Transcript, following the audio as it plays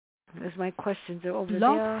As my questions are over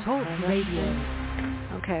Blog there. Talk Radio.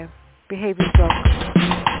 Okay. Behave yourself.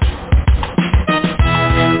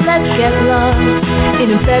 Let's get lost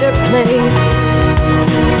in a better place.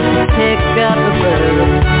 Pick up a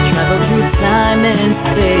book, travel through time and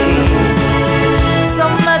space. So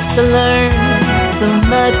much to learn, so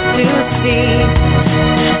much to see.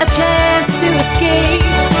 A chance to escape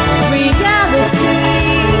reality.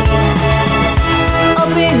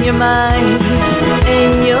 Open your mind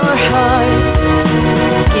and your heart.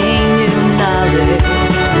 Gain new knowledge,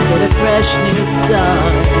 get a fresh new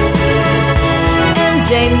start.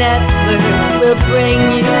 MJ Network will bring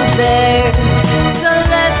you there. So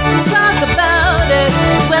let's talk about it.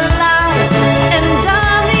 We're live and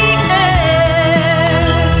on the air.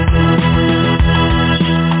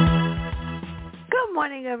 Good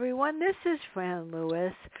morning, everyone. This is Fran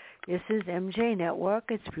Lewis. This is MJ Network.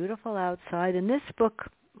 It's beautiful outside, and this book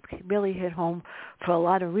really hit home for a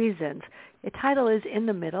lot of reasons. The title is In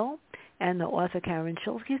the Middle, and the author Carin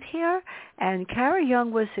Shulusky is here. And Carrie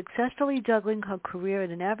Young was successfully juggling her career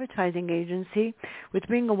at an advertising agency with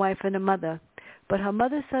being a wife and a mother. But her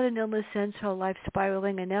mother's sudden illness sends her life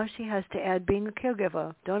spiraling, and now she has to add being a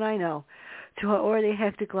caregiver, don't I know, to her already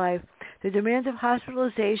hectic life. The demands of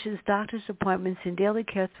hospitalizations, doctor's appointments, and daily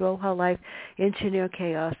care throw her life into near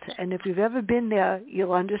chaos. And if you've ever been there,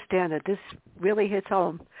 you'll understand that this really hits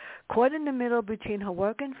home. Caught in the middle between her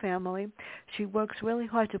work and family, she works really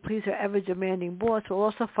hard to please her ever-demanding boss while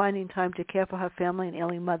also finding time to care for her family and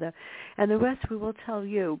ailing mother. And the rest we will tell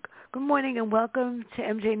you. Good morning and welcome to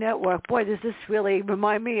MJ Network. Boy, does this really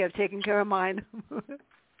remind me of taking care of mine.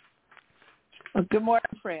 Well, good morning,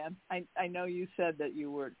 Fran. I know you said that you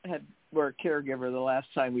were a caregiver the last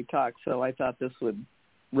time we talked, so I thought this would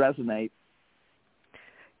resonate.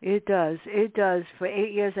 It does. It does. For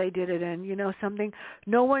 8 years I did it, and you know something?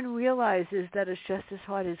 No one realizes that it's just as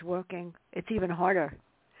hard as working. It's even harder.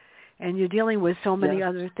 And you're dealing with so many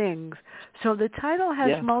other things. So the title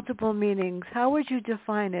has multiple meanings. How would you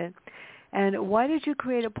define it? And why did you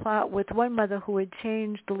create a plot with one mother who had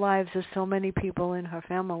changed the lives of so many people in her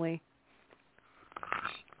family?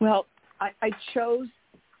 Well, I chose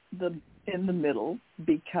the In the Middle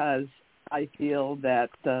because I feel that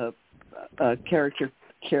the character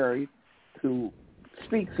Carrie, who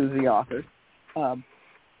speaks as the author,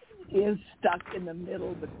 is stuck in the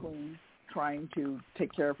middle between trying to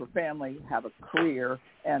take care of her family, have a career,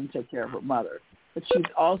 and take care of her mother. But she's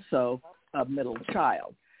also a middle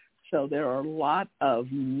child. So there are a lot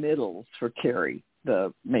of middles for Carrie,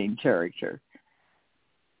 the main character.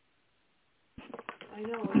 I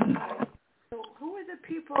know. So who are the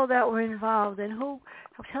people that were involved, and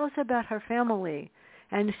tell us about her family?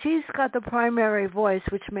 And she's got the primary voice,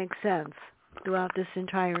 which makes sense throughout this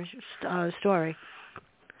entire story.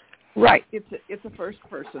 Right. It's a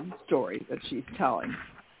first-person story that she's telling.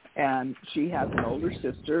 And she has an older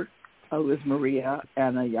sister, who is Maria,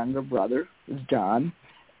 and a younger brother, who's John.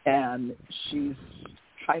 And she's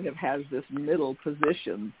kind of has this middle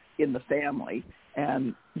position in the family.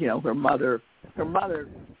 And, you know, her mother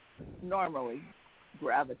normally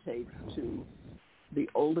gravitates to the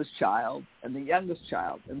oldest child and the youngest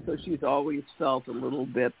child. And so she's always felt a little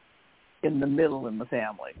bit in the middle in the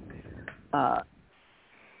family.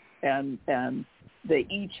 And they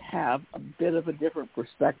each have a bit of a different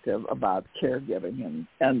perspective about caregiving,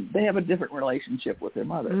 and they have a different relationship with their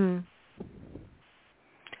mother. Mm.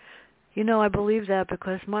 You know, I believe that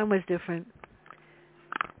because mine was different.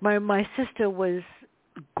 My sister was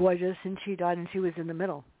gorgeous, and she died, and she was in the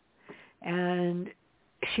middle. And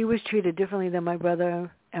she was treated differently than my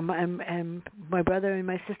brother, and my brother and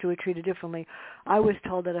my sister were treated differently. I was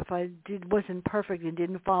told that if I wasn't perfect and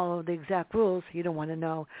didn't follow the exact rules, you don't want to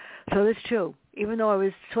know. So that's true. Even though I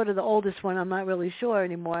was sort of the oldest one, I'm not really sure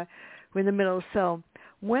anymore. We're in the middle. So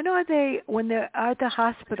when they're at the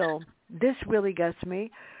hospital, this really gets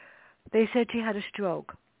me. They said she had a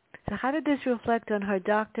stroke. So how did this reflect on her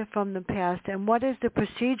doctor from the past, and what is the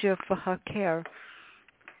procedure for her care?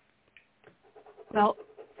 Well,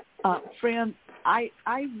 Fran, I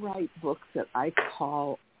write books that I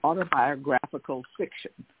call autobiographical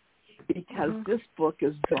fiction because this book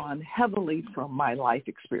is drawn heavily from my life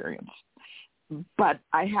experience. But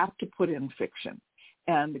I have to put in fiction,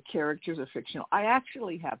 and the characters are fictional. I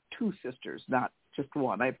actually have two sisters, not just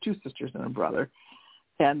one. I have two sisters and a brother.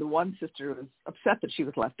 And the one sister was upset that she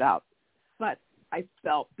was left out. But I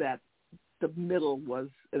felt that the middle was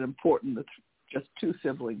an important, just two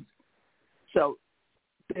siblings. So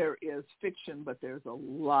there is fiction, but there's a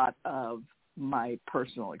lot of my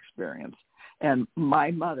personal experience. And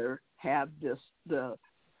my mother had the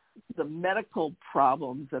the medical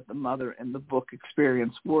problems that the mother in the book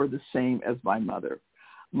experienced were the same as my mother.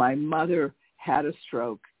 My mother had a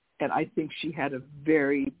stroke, and I think she had a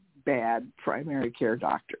very bad primary care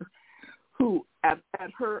doctor who, at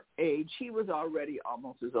her age, he was already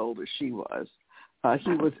almost as old as she was.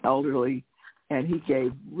 He was elderly, and he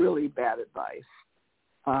gave really bad advice.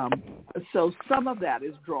 So some of that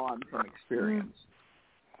is drawn from experience.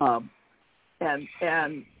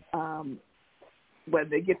 And when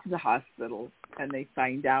they get to the hospital and they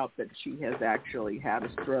find out that she has actually had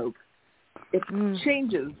a stroke, it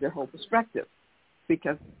changes their whole perspective.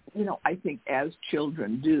 Because, I think as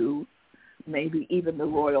children do, maybe even the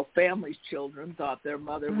royal family's children thought their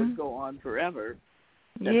mother would go on forever.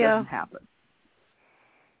 That doesn't happen.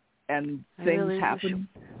 And things happen.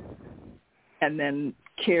 And then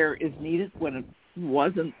care is needed when it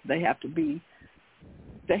wasn't. They have to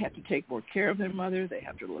take more care of their mother. They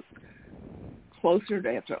have to look closer.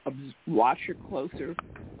 They have to watch her closer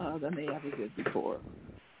than they ever did before.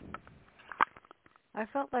 I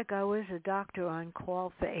felt like I was a doctor on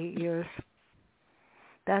call for 8 years.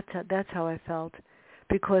 That's how I felt,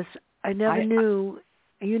 because I never knew.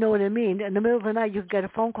 You know what I mean? In the middle of the night, you could get a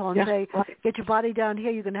phone call and say, "Get your body down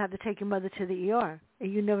here. You're going to have to take your mother to the ER."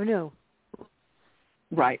 And you never knew.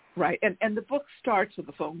 Right. And the book starts with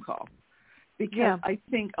a phone call, because I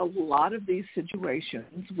think a lot of these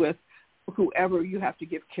situations with whoever you have to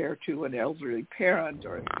give care to, an elderly parent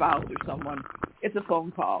or a spouse or someone, it's a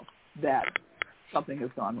phone call that something has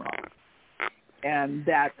gone wrong. And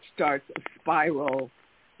that starts a spiral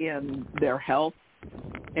in their health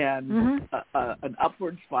and an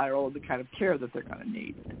upward spiral of the kind of care that they're going to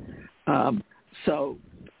need. So,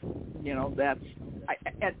 that's,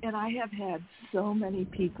 I have had so many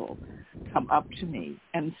people come up to me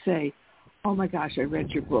and say, "Oh my gosh, I read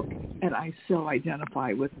your book and I so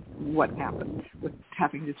identify with what happened with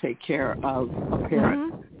having to take care of a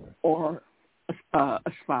parent or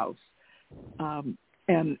a spouse."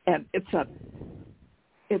 And it's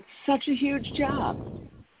such a huge job.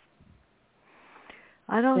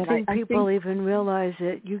 I don't think people even realize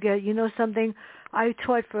it. Something, I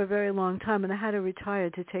taught for a very long time, and I had to retire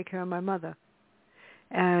to take care of my mother.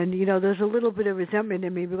 And, there's a little bit of resentment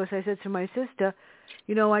in me because I said to my sister,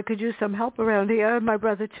 I could use some help around here. And my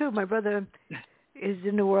brother, too. My brother is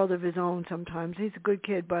in the world of his own sometimes. He's a good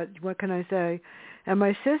kid, but what can I say? And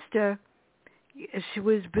my sister, she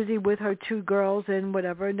was busy with her 2 girls and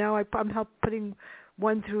whatever. Now I'm putting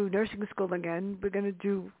one through nursing school again. We're going to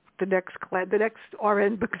do the next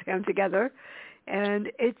RN exam together.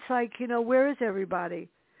 And it's like, where is everybody?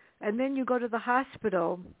 And then you go to the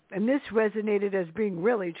hospital, and this resonated as being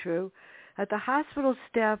really true. At the hospital,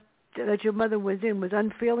 staff that your mother was in was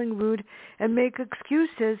unfeeling, rude, and make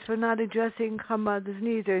excuses for not addressing her mother's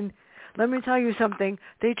needs. And let me tell you something,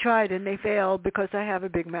 they tried and they failed because I have a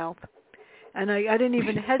big mouth. And I didn't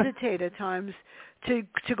even hesitate at times to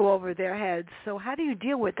go over their heads. So how do you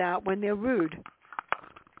deal with that when they're rude?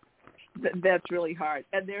 That's really hard.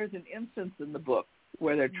 And there's an instance in the book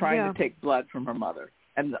where they're trying to take blood from her mother.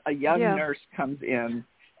 And a young nurse comes in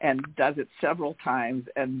and does it several times.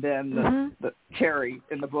 And then the Carrie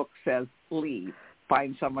in the book says, "Leave,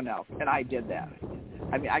 find someone else." And I did that.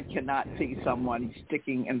 I mean, I cannot see someone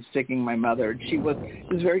sticking my mother. It was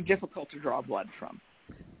very difficult to draw blood from.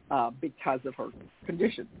 Because of her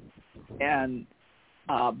condition. And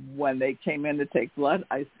when they came in to take blood,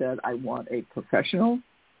 I said, "I want a professional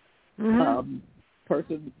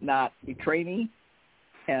person, not a trainee."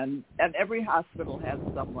 And every hospital has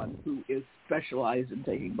someone who is specialized in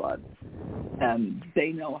taking blood. And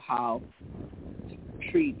they know how to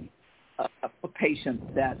treat a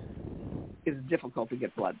patient that is difficult to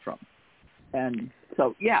get blood from. And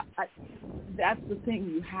so, that's the thing.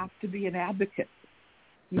 You have to be an advocate.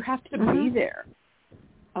 You have to be there.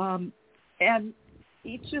 And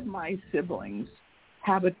each of my siblings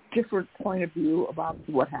have a different point of view about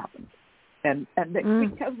what happened. And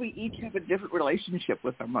because we each have a different relationship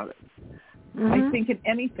with our mother. I think in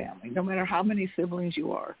any family, no matter how many siblings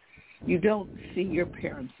you are, you don't see your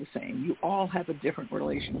parents the same. You all have a different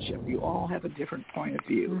relationship. You all have a different point of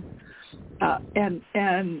view.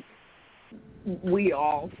 And we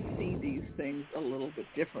all see these things a little bit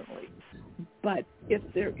differently. But if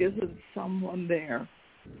there isn't someone there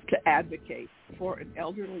to advocate for an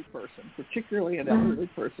elderly person, particularly an elderly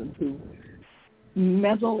person who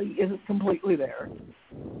mentally isn't completely there,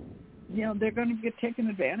 they're going to get taken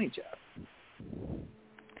advantage of.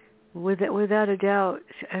 Without a doubt.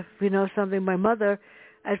 If something, my mother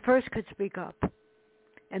at first could speak up.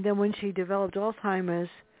 And then when she developed Alzheimer's,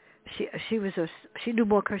 she knew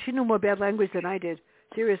more bad language than I did,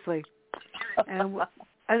 seriously. And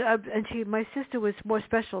my sister was more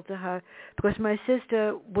special to her because my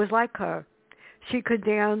sister was like her. She could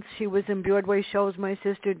dance. She was in Broadway shows, my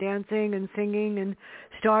sister, dancing and singing and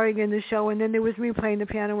starring in the show. And then there was me playing the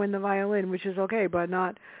piano and the violin, which is okay, but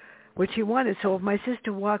not what she wanted. So if my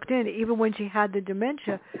sister walked in, even when she had the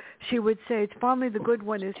dementia, she would say, "It's finally the good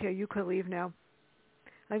one is here. You could leave now."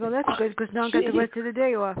 I go, "That's good because now I got the rest of the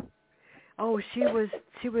day off." Oh, she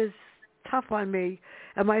was tough on me.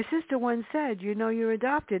 And my sister once said, "You know, you're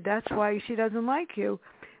adopted. That's why she doesn't like you."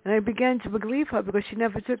 And I began to believe her because she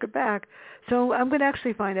never took it back. So I'm going to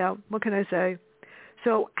actually find out. What can I say?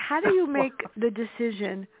 So how do you make the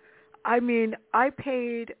decision? I mean, I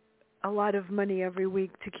paid a lot of money every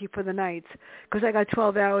week to keep for the nights because I got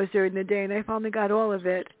 12 hours during the day, and I finally got all of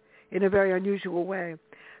it in a very unusual way.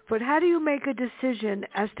 But how do you make a decision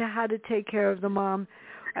as to how to take care of the mom?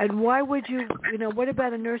 And why would you, what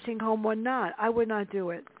about a nursing home or not? I would not do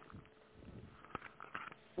it.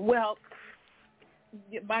 Well,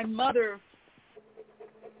 my mother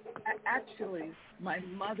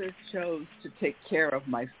chose to take care of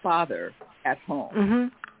my father at home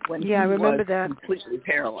when he was completely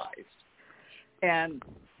paralyzed. And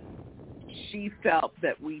she felt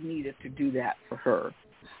that we needed to do that for her.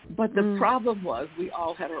 But the problem was we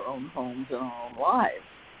all had our own homes and our own lives.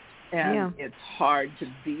 And it's hard to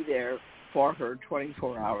be there for her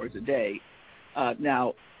 24 hours a day.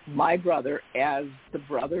 Now, my brother, as the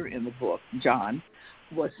brother in the book, John,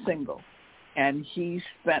 was single, and he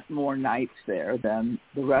spent more nights there than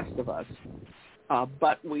the rest of us.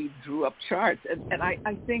 But we drew up charts. And I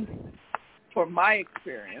think, for my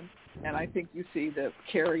experience, and I think you see the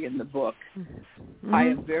Carrie in the book, I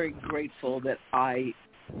am very grateful that I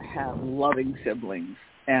have loving siblings,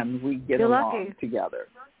 and we get along together.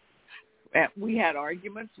 And we had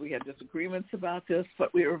arguments, we had disagreements about this,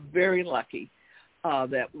 but we were very lucky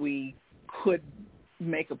that we could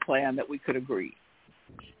make a plan that we could agree.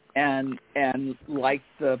 And like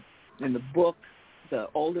in the book, the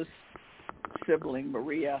oldest sibling,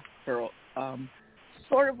 Maria, her,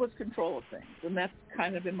 sort of was control of things, and that's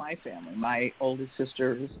kind of in my family. My oldest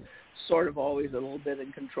sister is sort of always a little bit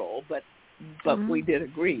in control, but we did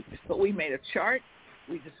agree. But we made a chart.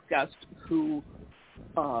 We discussed who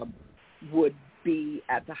would be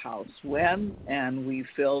at the house when, and we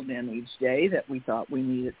filled in each day that we thought we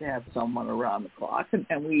needed to have someone around the clock,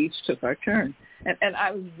 and we each took our turn. And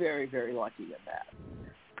I was very, very lucky in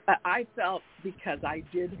that. I felt because I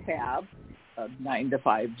did have a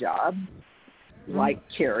 9-to-5 job like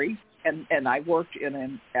Carrie, and I worked in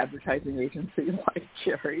an advertising agency like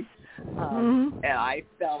Carrie, and I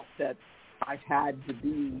felt that I had to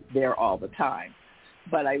be there all the time.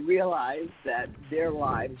 But I realized that their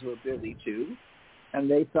lives were busy too, and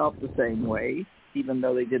they felt the same way, even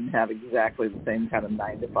though they didn't have exactly the same kind of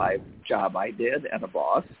 9-to-5 job I did and a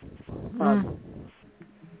boss.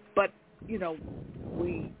 But,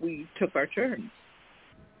 we took our turns.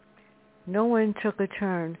 No one took a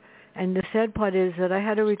turn. And the sad part is that I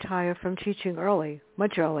had to retire from teaching early,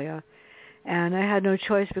 much earlier. And I had no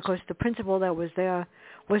choice because the principal that was there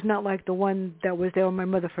was not like the one that was there when my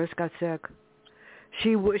mother first got sick.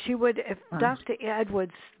 She would, if Dr.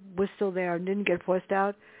 Edwards was still there and didn't get forced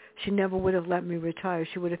out, she never would have let me retire.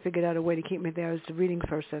 She would have figured out a way to keep me there as the reading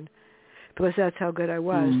person because that's how good I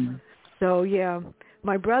was. So, yeah,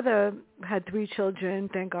 my brother had 3 children,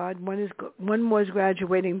 thank God. One was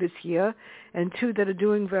graduating this year and 2 that are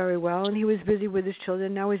doing very well, and he was busy with his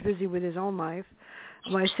children. Now he's busy with his own life.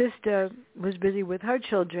 My sister was busy with her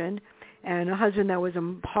children and a husband that was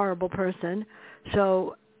a horrible person.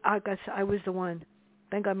 So I was the one.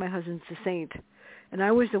 Thank God my husband's a saint. And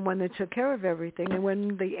I was the one that took care of everything. And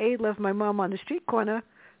when the aide left my mom on the street corner,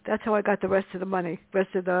 that's how I got the rest of the money,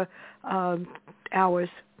 rest of the hours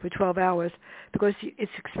for 12 hours, because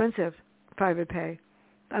it's expensive, private pay.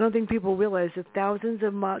 I don't think people realize the thousands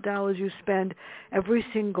of dollars you spend every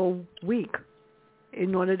single week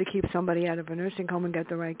in order to keep somebody out of a nursing home and get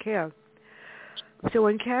the right care. So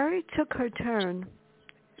when Carrie took her turn,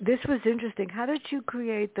 this was interesting. How did you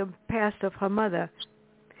create the past of her mother?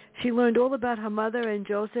 She learned all about her mother and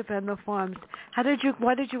Joseph and the farms.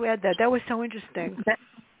 Why did you add that? That was so interesting.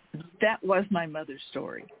 That was my mother's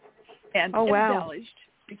story. And embellished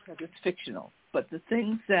because it's fictional. But the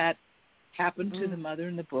things that happened to the mother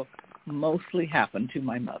in the book mostly happened to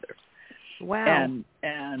my mother. Wow.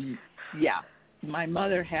 And yeah, my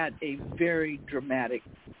mother had a very dramatic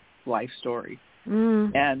life story.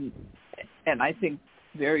 And I think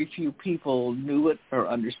very few people knew it or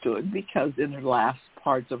understood because in her last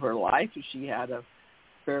parts of her life, she had a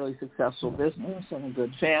fairly successful business and a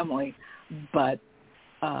good family. But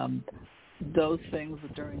those things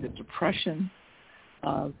during the Depression,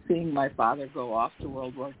 seeing my father go off to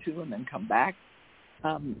World War II and then come back,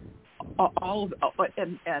 all of,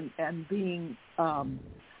 and being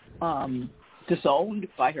disowned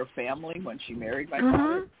by her family when she married my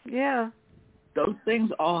father. Yeah. Those things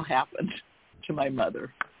all happened to my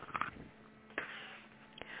mother.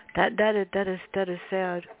 That is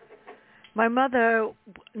sad. My mother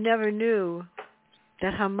never knew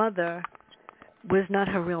that her mother was not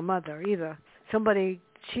her real mother either.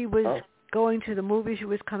 She was going to the movie, she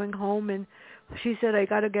was coming home, and she said, I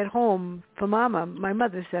got to get home for Mama. My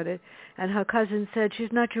mother said it. And her cousin said,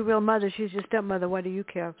 she's not your real mother, she's your stepmother, why do you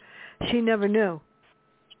care? She never knew.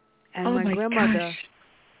 And my grandmother, gosh.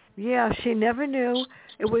 Yeah, she never knew.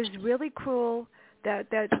 It was really cruel that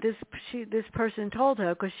this person told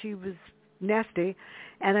her, because she was nasty.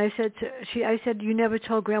 And I said, you never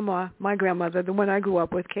told Grandma, my grandmother, the one I grew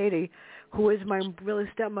up with, Katie, who is my really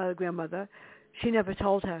stepmother grandmother. She never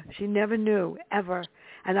told her. She never knew, ever.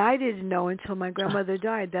 And I didn't know until my grandmother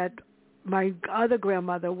died that my other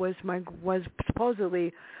grandmother was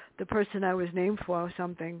supposedly the person I was named for or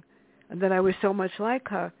something, and that I was so much like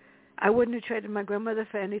her. I wouldn't have traded my grandmother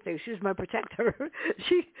for anything. She was my protector.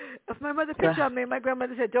 If my mother picked on me, my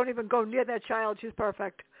grandmother said, don't even go near that child. She's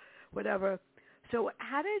perfect. Whatever. So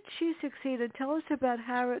how did she succeed? And tell us about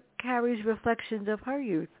Carrie's reflections of her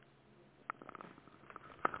youth.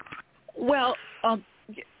 Well,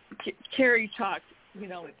 Carrie talked,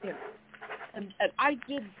 and I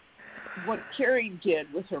did what Carrie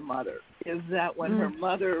did with her mother is that when her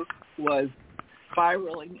mother was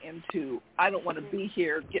spiraling into, I don't want to be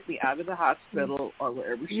here, get me out of the hospital or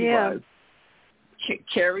wherever she was,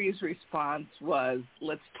 Carrie's response was,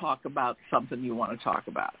 let's talk about something you want to talk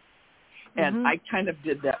about. And I kind of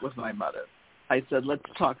did that with my mother. I said, let's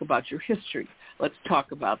talk about your history. Let's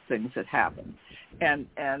talk about things that happened. And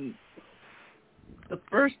the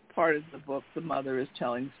first part of the book, the mother is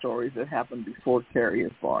telling stories that happened before Carrie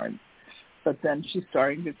is born. But then she's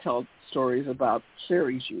starting to tell stories about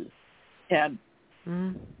Carrie's youth. And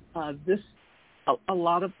a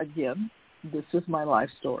lot of, again, this is my life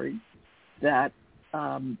story, that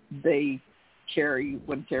when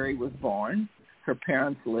Carrie was born, her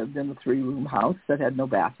parents lived in a 3-room house that had no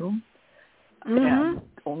bathroom and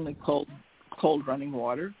only cold running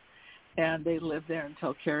water. And they lived there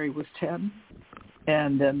until Carrie was 10.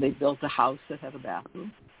 And then they built a house that had a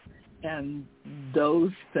bathroom. And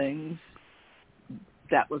those things,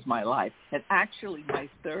 that was my life. And actually, my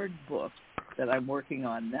third book that I'm working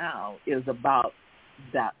on now is about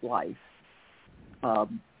that life.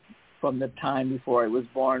 From the time before I was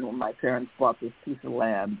born, when my parents bought this piece of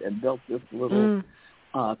land and built this little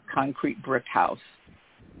concrete brick house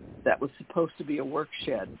that was supposed to be a work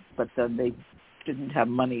shed, but then they didn't have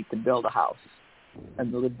money to build a house,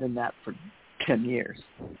 and lived in that for 10 years.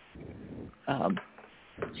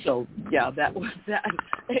 So yeah, that was that.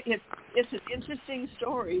 It's an interesting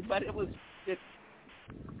story, but it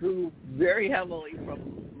grew very heavily from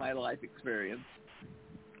my life experience.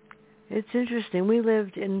 It's interesting. We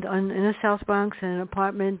lived in a South Bronx in an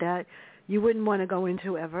apartment that you wouldn't want to go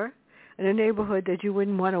into ever, in a neighborhood that you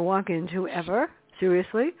wouldn't want to walk into ever,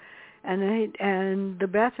 seriously. And the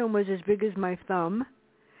bathroom was as big as my thumb,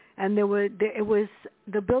 and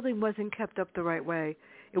the building wasn't kept up the right way.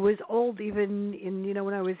 It was old even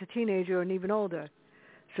when I was a teenager and even older.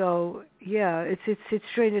 So yeah, it's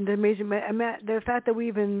strange and amazing. The fact that we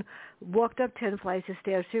even walked up 10 flights of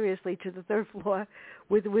stairs seriously to the 3rd floor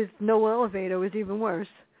with no elevator was even worse.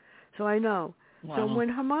 So I know. Wow. So when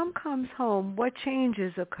her mom comes home, what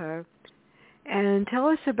changes occur? And tell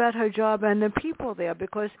us about her job and the people there,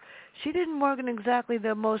 because she didn't work in exactly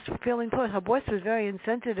the most fulfilling place. Her voice was very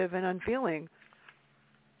insensitive and unfeeling.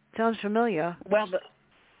 Sounds familiar. Well,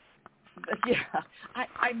 yeah,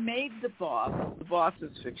 I made the boss. The boss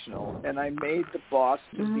is fictional, and I made the boss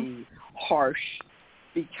to be harsh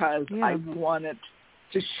because I wanted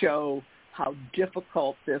to show how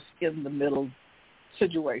difficult this in-the-middle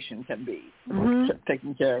situation can be,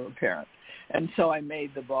 taking care of a parent. And so I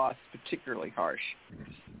made the boss particularly harsh.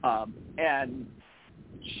 And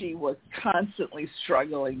she was constantly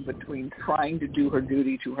struggling between trying to do her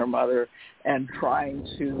duty to her mother and trying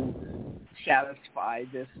to satisfy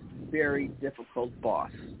this very difficult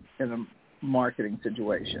boss in a marketing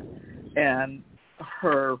situation. And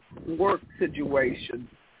her work situation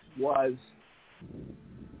was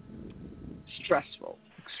stressful,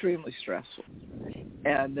 extremely stressful.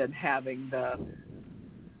 And then having the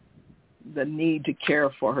need to care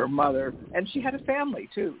for her mother. And she had a family,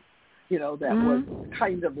 too, that was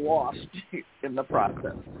kind of lost in the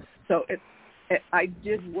process. So I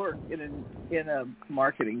did work in a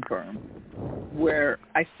marketing firm where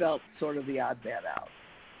I felt sort of the odd man out.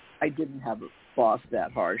 I didn't have a boss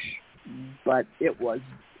that harsh, but it was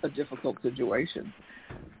a difficult situation.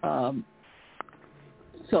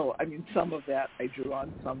 So, I mean, some of that I drew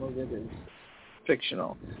on, some of it is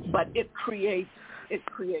fictional, but it creates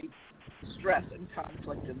stress and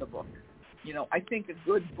conflict in the book. You know, I think a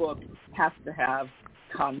good book has to have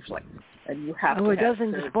conflict, and you have to have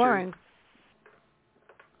doesn't, it's boring.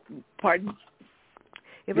 Pardon?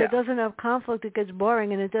 If it doesn't have conflict, it gets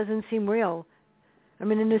boring and it doesn't seem real. I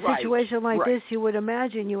mean, in a situation like this, you would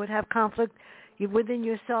imagine you would have conflict within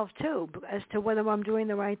yourself too, as to whether I'm doing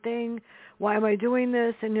the right thing, why am I doing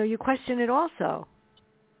this, and you question it also.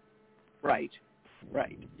 Right.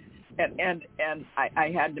 And I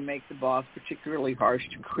had to make the boss particularly harsh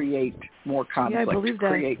to create more conflict, to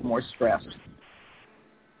create more stress.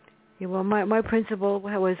 Yeah, well, my principal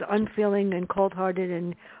was unfeeling and cold-hearted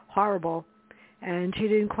and horrible, and she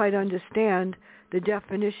didn't quite understand the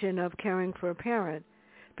definition of caring for a parent,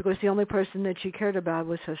 because the only person that she cared about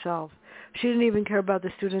was herself. She didn't even care about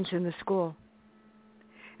the students in the school.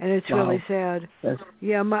 And it's really sad.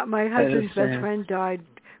 My husband's best friend died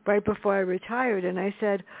right before I retired, and I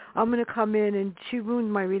said, I'm going to come in, and she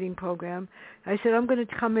ruined my reading program. I said, I'm going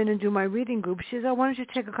to come in and do my reading group. She said, why don't you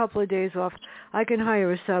take a couple of days off? I can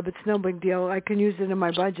hire a sub. It's no big deal. I can use it in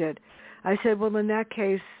my budget. I said, well, in that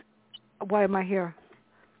case, why am I here?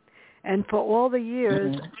 And for all the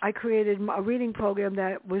years, I created a reading program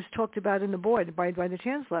that was talked about in the board by the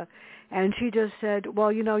chancellor. And she just said,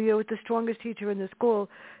 well, you're the strongest teacher in the school,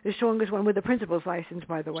 the strongest one with the principal's license,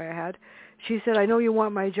 by the way, I had. She said, I know you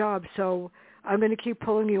want my job, so I'm going to keep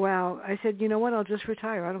pulling you out. I said, you know what, I'll just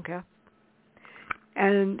retire. I don't care.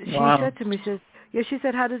 And she said to me, she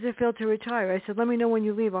said, how does it feel to retire? I said, let me know when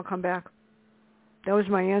you leave. I'll come back. That was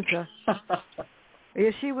my answer.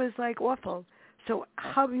 She was like awful. So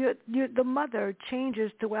how the mother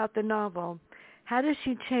changes throughout the novel. How does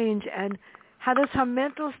she change, and how does her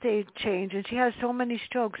mental state change? And she has so many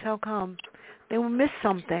strokes. How come? They will miss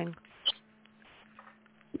something.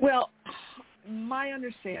 Well, my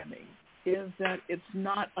understanding is that it's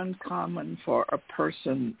not uncommon for a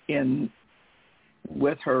person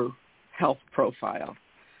with her health profile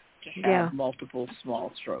to have multiple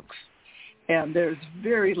small strokes. And there's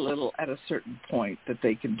very little at a certain point that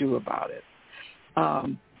they can do about it.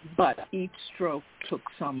 But each stroke took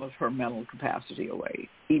some of her mental capacity away,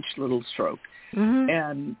 each little stroke.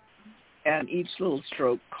 And each little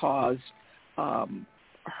stroke caused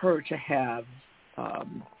her to have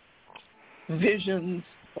visions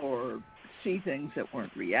or see things that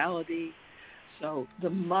weren't reality. So the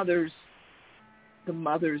mother's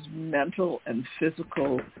mental and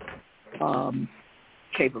physical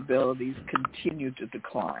capabilities continue to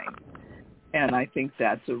decline. And I think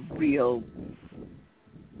that's a real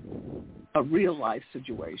life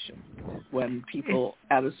situation when people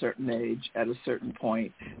at a certain age, at a certain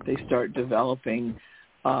point, they start developing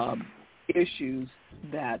issues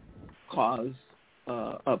that cause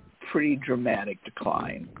a pretty dramatic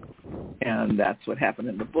decline. And that's what happened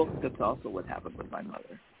in the book. That's also what happened with my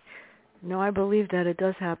mother. No, I believe that it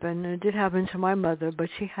does happen. It did happen to my mother, but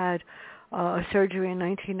she had a surgery in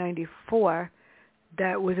 1994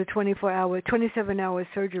 that was a 27-hour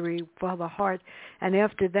surgery for the heart, and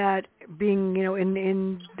after that, being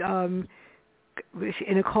in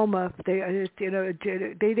a coma, they did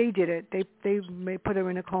it. They put her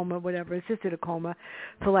in a coma, whatever, assisted a coma,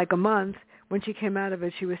 for like a month. When she came out of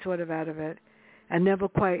it, she was sort of out of it, and never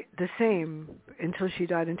quite the same until she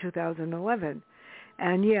died in 2011.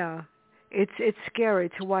 And it's scary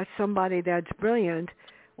to watch somebody that's brilliant.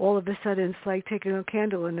 All of a sudden, it's like taking a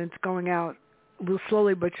candle and it's going out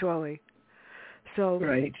slowly but surely. So,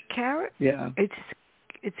 Carrie,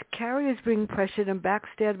 Carrie is being pressured and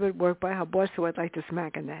backstabbed at work by her boss, who I'd like to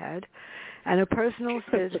smack in the head, and a personal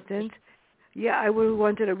assistant. I would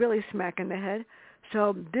wanted to really smack in the head.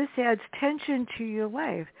 So this adds tension to your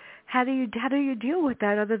life. How do you deal with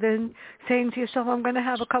that, other than saying to yourself, I'm going to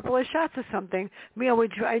have a couple of shots of something?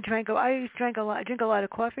 I drink a lot of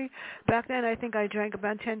coffee. Back then, I think I drank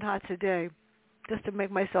about 10 shots a day, just to make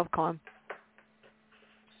myself calm.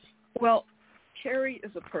 Well, Carrie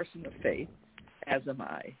is a person of faith, as am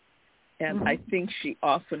I. And I think she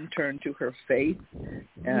often turned to her faith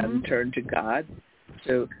and turned to God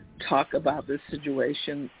to talk about this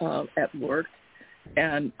situation at work.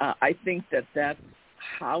 And I think that that's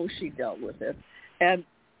how she dealt with it. And,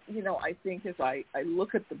 I think as I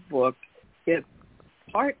look at the book, it's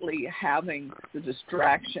partly having the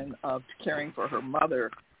distraction of caring for her mother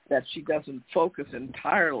that she doesn't focus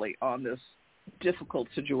entirely on this difficult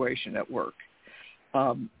situation at work.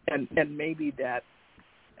 And maybe that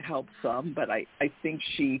helps some, but I think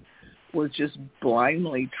she was just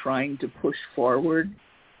blindly trying to push forward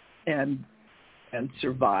and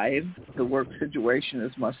survive the work situation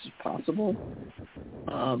as much as possible,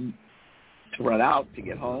 to run out, to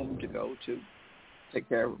get home, to go to take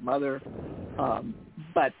care of her mother.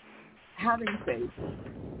 But having faith,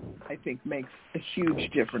 I think, makes a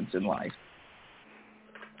huge difference in life.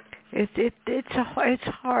 It's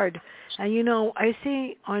hard. And, I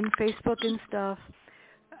see on Facebook and stuff,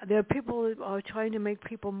 there are people who are trying to make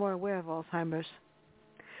people more aware of Alzheimer's.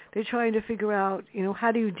 They're trying to figure out,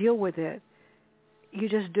 how do you deal with it? You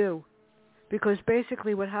just do. Because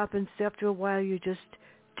basically what happens after a while, you just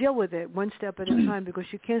deal with it one step at a time, because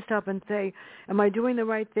you can't stop and say, am I doing the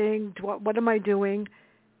right thing? What am I doing?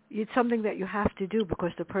 It's something that you have to do,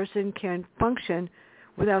 because the person can't function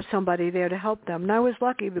without somebody there to help them. And I was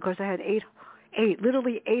lucky because I had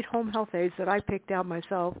literally eight home health aides that I picked out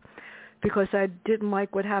myself, because I didn't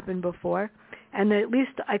like what happened before. And at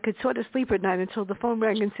least I could sort of sleep at night until the phone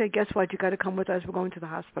rang and said, guess what, you got to come with us, we're going to the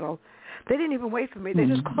hospital. They didn't even wait for me. They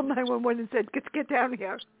just called 911 and said, get down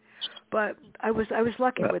here. But I was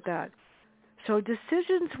lucky with that. So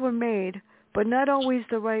decisions were made, but not always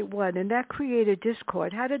the right one, and that created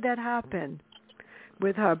discord. How did that happen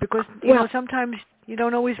with her? Because, sometimes you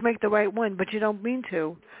don't always make the right one, but you don't mean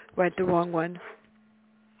to write the wrong one.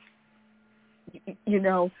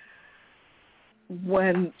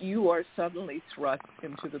 When you are suddenly thrust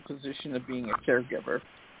into the position of being a caregiver,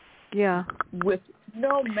 with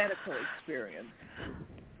no medical experience,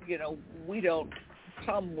 we don't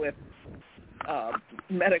come with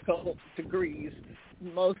medical degrees.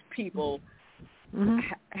 Most people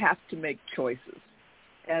have to make choices,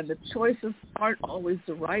 and the choices aren't always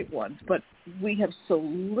the right ones, but we have so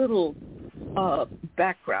little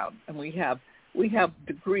background, and we have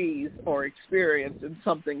degrees or experience in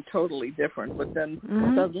something totally different, but then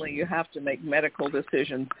suddenly you have to make medical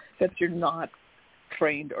decisions that you're not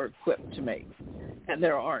trained or equipped to make. And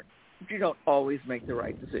you don't always make the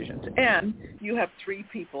right decisions. And you have three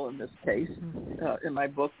people in this case, in my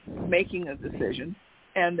book, making a decision,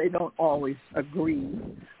 and they don't always agree.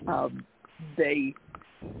 They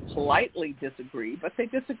politely disagree, but they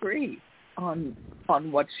disagree on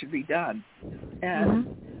what should be done.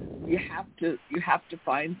 And you have to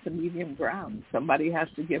find some medium ground. Somebody has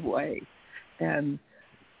to give way. And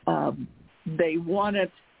they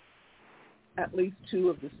wanted, at least two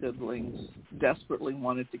of the siblings desperately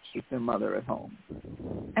wanted to keep their mother at home.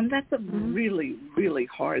 And that's a really, really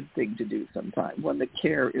hard thing to do sometimes when the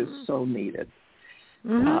care is so needed.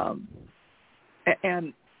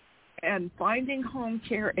 And finding home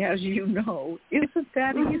care, as you know, isn't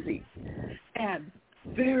that easy, and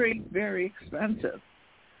very, very expensive.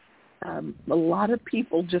 A lot of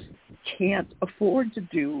people just can't afford to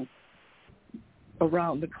do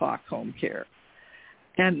around-the-clock home care.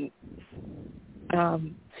 And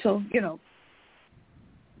so,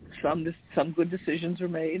 some good decisions were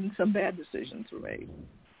made and some bad decisions were made.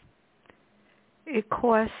 It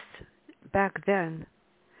cost, back then,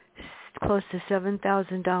 close to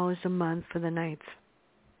 $7,000 a month for the nights,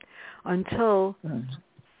 until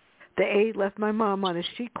the aide left my mom on a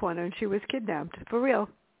street corner and she was kidnapped, for real,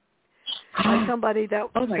 by somebody that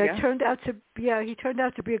turned out to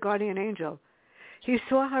be a guardian angel. He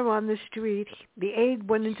saw her on the street. The aide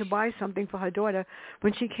went in to buy something for her daughter.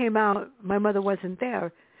 When she came out, my mother wasn't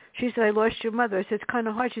there. She said, I lost your mother. I said, it's kind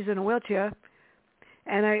of hard. She's in a wheelchair.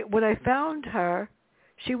 And when I found her,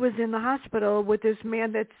 she was in the hospital with this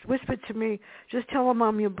man that whispered to me, just tell him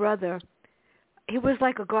I'm your brother. He was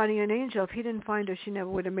like a guardian angel. If he didn't find her, she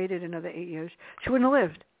never would have made it another 8 years. She wouldn't have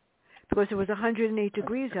lived, because it was 108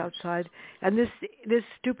 degrees outside, and this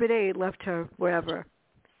stupid aide left her wherever.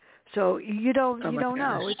 So you don't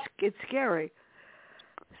know. It's scary.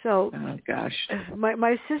 So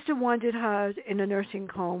my sister wanted her in a nursing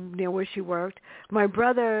home near where she worked. My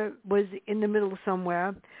brother was in the middle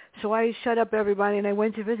somewhere. So I shut up everybody and I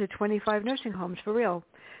went to visit 25 nursing homes, for real,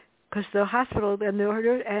 because the hospital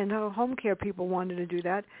and her home care people wanted to do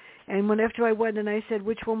that. And after I went and I said,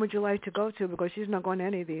 which one would you like to go to, because she's not going to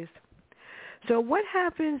any of these. So what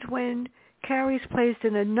happens when Carrie's placed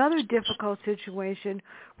in another difficult situation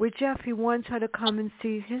where Jeffrey wants her to come and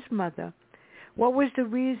see his mother? What was the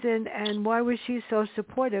reason, and why was she so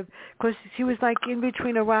supportive? Because she was like in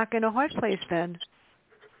between a rock and a hard place then.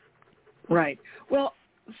 Right. Well,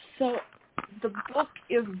 so the book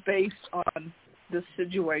is based on the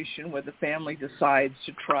situation where the family decides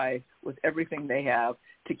to try with everything they have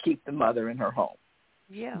to keep the mother in her home.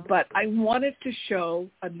 Yeah. But I wanted to show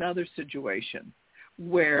another situation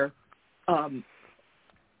where, and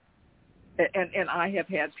I have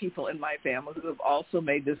had people in my family who have also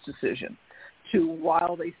made this decision to,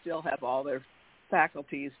 while they still have all their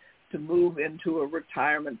faculties, to move into a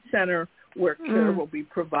retirement center where care will be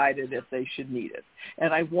provided if they should need it.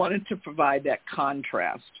 And I wanted to provide that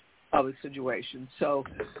contrast of a situation. So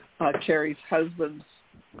Carrie's husband's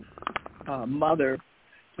mother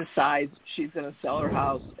decides she's going to sell her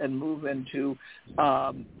house and move into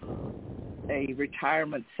a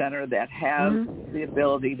retirement center that has the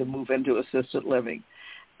ability to move into assisted living.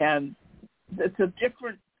 And it's a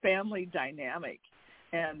different family dynamic.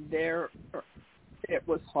 And it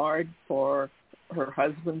was hard for her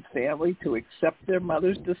husband's family to accept their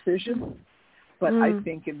mother's decision. But I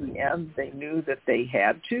think in the end they knew that they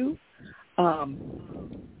had to.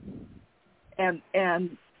 And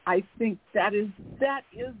I think that is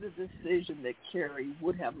the decision that Carrie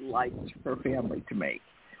would have liked her family to make,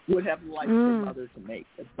 would have liked her mother to make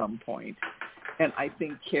at some point. And I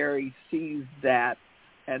think Carrie sees that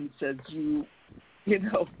and says, you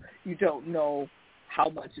don't know how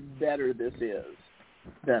much better this is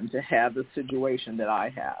than to have the situation that I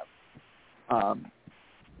have.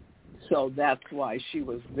 So that's why she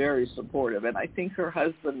was very supportive. And I think her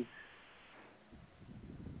husband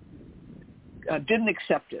didn't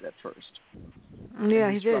accept it at first. Yeah,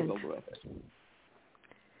 he struggled didn't. with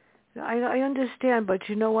it. I understand, but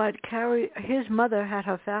you know what? Carrie, his mother had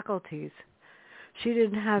her faculties. She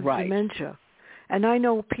didn't have dementia. And I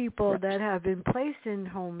know people that have been placed in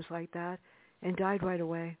homes like that and died right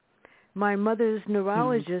away. My mother's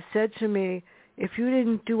neurologist said to me, if you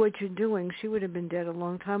didn't do what you're doing, she would have been dead a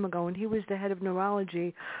long time ago. And he was the head of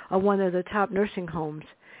neurology of one of the top nursing homes.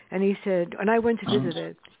 And he said, and I went to visit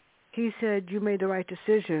it. He said, you made the right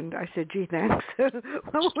decision. I said, gee, thanks.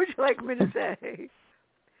 What would you like me to say?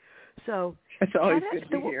 So it's always good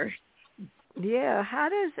to hear. Yeah. How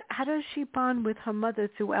does she bond with her mother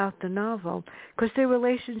throughout the novel? Because their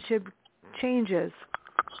relationship changes.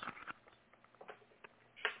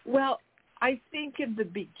 Well, I think in the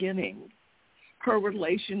beginning, her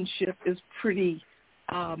relationship is pretty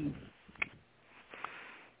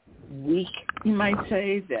weak, you might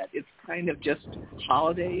say, that it's kind of just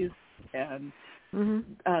holidays, and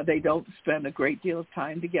they don't spend a great deal of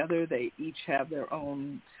time together. They each have their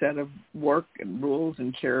own set of work and rules,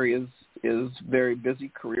 and Carrie is a very busy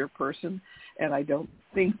career person, and I don't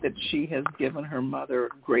think that she has given her mother a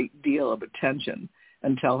great deal of attention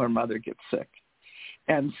until her mother gets sick.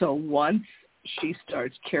 And so once she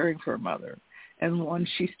starts caring for her mother, and once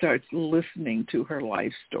she starts listening to her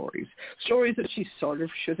life stories that she sort of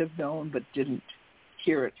should have known but didn't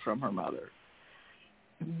hear it from her mother,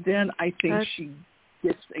 then I think she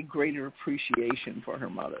gets a greater appreciation for her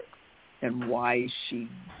mother and why she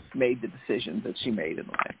made the decisions that she made in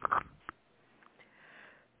life.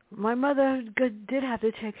 My mother did have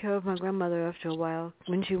to take care of my grandmother after a while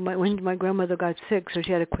when my grandmother got sick, so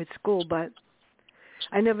she had to quit school, but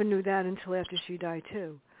I never knew that until after she died,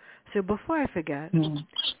 too. So before I forget,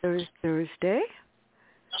 Thursday,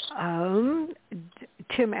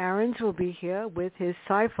 Tim Ahrens will be here with his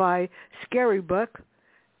sci-fi scary book,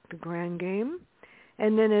 The Grand Game.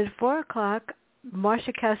 And then at 4 o'clock,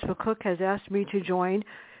 Marcia Casper-Cook has asked me to join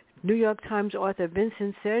New York Times author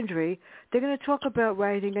Vincent Sandry. They're going to talk about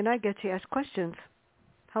writing, and I get to ask questions.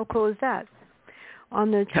 How cool is that? On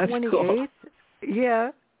the 28th,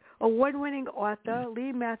 yeah, award-winning author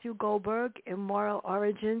Lee Matthew Goldberg, Immoral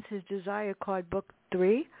Origins, his Desire Card Book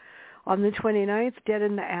 3. On the 29th, Dead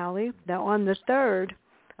in the Alley. Now, on the 3rd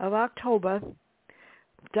of October,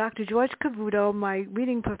 Dr. George Cavuto, my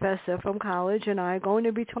reading professor from college, and I are going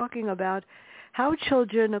to be talking about how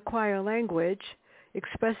children acquire language,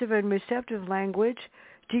 expressive and receptive language,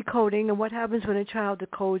 decoding, and what happens when a child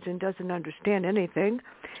decodes and doesn't understand anything,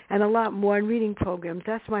 and a lot more in reading programs.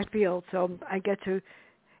 That's my field, so I get to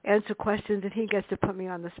answer questions, and he gets to put me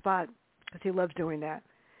on the spot because he loves doing that.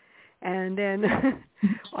 And then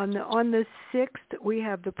on the 6th, we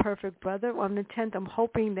have The Perfect Brother. On the 10th, I'm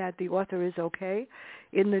hoping that the author is okay.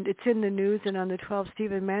 It's in the news. And on the 12th,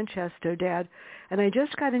 Stephen Manchester, Dad. And I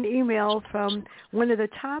just got an email from one of the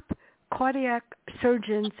top cardiac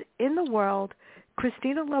surgeons in the world.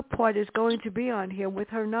 Christina Laporte is going to be on here with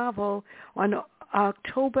her novel on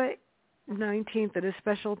October 19th at a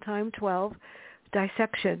special time, 12,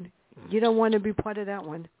 Dissection. You don't want to be part of that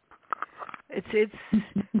one. It's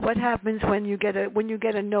what happens when you get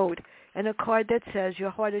a note and a card that says your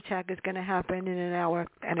heart attack is going to happen in an hour,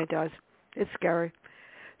 and it does. It's scary.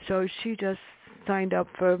 So she just signed up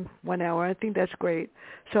for 1 hour. I think that's great.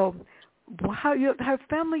 So how your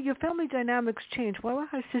family dynamics change. Why were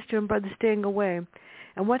her sister and brother staying away?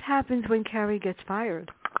 And what happens when Carrie gets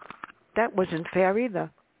fired? That wasn't fair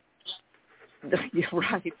either. You're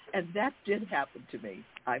right. And that did happen to me.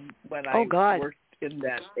 When I worked in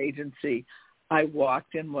that agency, I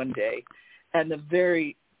walked in one day, and the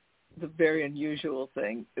very unusual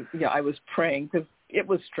thing, I was praying because it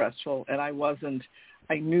was stressful, and I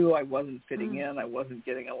knew I wasn't fitting in. I wasn't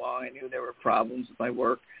getting along. I knew there were problems with my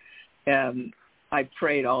work, and I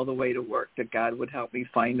prayed all the way to work that God would help me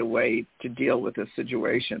find a way to deal with this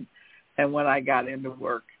situation. And when I got into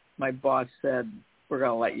work, my boss said, "We're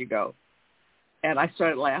going to let you go." And I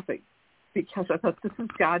started laughing because I thought, this is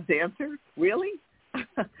God's answer? Really?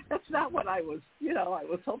 That's not what I was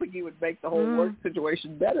hoping he would make the whole work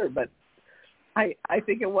situation better, but I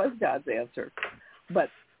think it was God's answer. But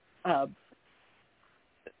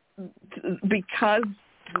because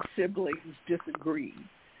the siblings disagreed,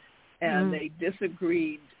 and they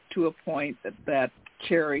disagreed to a point that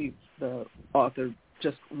Carrie, the author,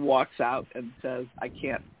 just walks out and says, "I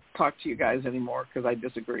can't talk to you guys anymore because I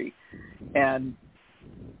disagree." And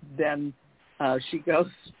then she goes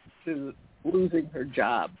to losing her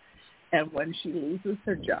job. And when she loses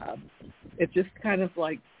her job, it's just kind of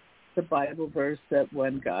like the Bible verse that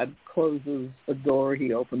when God closes a door,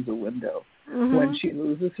 he opens a window. Mm-hmm. When she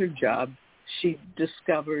loses her job, she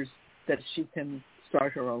discovers that she can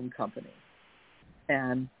start her own company.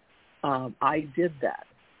 And I did that.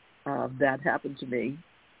 That happened to me.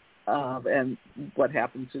 And what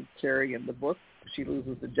happened to Carrie in the book, she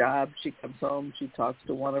loses the job, she comes home, she talks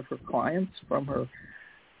to one of her clients from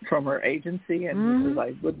her agency, and says,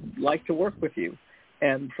 "I would like to work with you."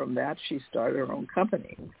 And from that, she started her own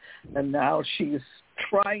company. And now she's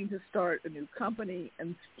trying to start a new company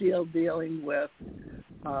and still dealing with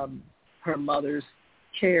her mother's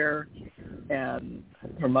care and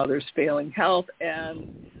her mother's failing health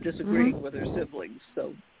and disagreeing with her siblings.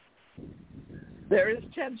 So there is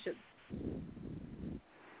tension.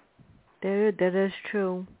 That is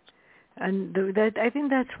true. And I think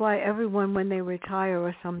that's why everyone, when they retire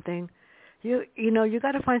or something, you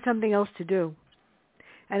got to find something else to do.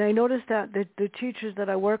 And I noticed that the teachers that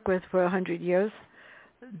I work with for 100 years,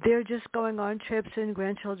 they're just going on trips and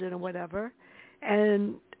grandchildren or whatever,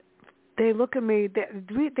 and they look at me.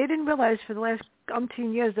 They didn't realize for the last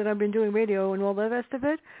umpteen years that I've been doing radio and all the rest of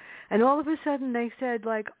it, and all of a sudden they said,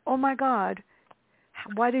 like, "Oh my God,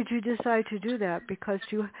 why did you decide to do that?" Because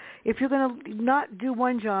if you're going to not do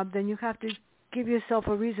one job, then you have to give yourself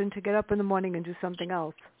a reason to get up in the morning and do something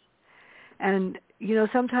else. And,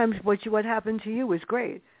 sometimes what happened to you was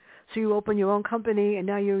great. So you open your own company, and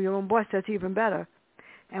now you're your own boss. That's even better.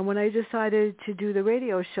 And when I decided to do the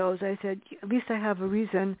radio shows, I said, at least I have a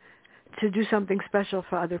reason to do something special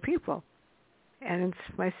for other people. And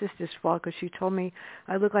it's my sister's fault because she told me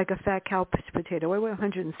I look like a fat cow potato. I weigh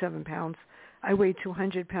 107 pounds. I weighed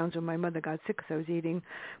 200 pounds when my mother got sick because I was eating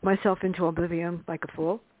myself into oblivion like a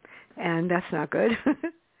fool. And that's not good.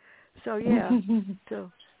 So, yeah.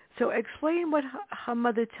 So explain what her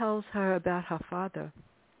mother tells her about her father.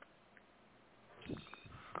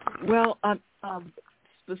 Well,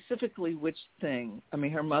 specifically which thing? I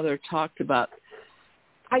mean, her mother talked about,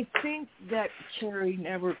 I think that Carrie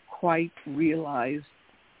never quite realized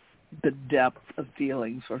the depth of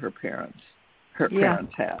feelings for her parents. Her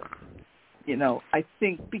parents had. I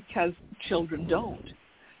think because children don't.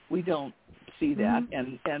 We don't see that.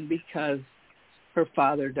 And because her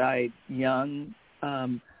father died young,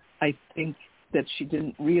 I think that she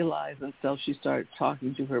didn't realize until she started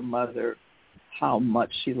talking to her mother how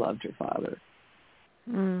much she loved her father.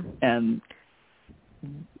 And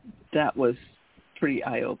that was pretty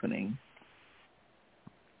eye-opening.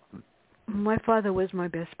 My father was my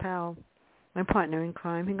best pal, my partner in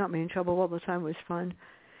crime. He got me in trouble all the time. It was fun.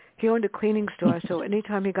 He owned a cleaning store, so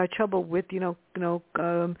anytime he got trouble with, not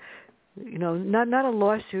a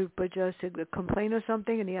lawsuit, but just a complaint or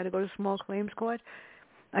something, and he had to go to small claims court,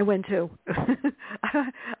 I went too.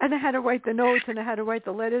 And I had to write the notes, and I had to write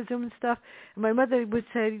the letters and stuff. And my mother would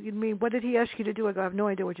say to me, "What did he ask you to do?" I go, "I have no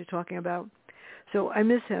idea what you're talking about." So I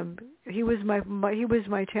miss him. He was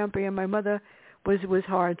my champion. My mother was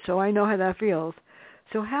hard, so I know how that feels.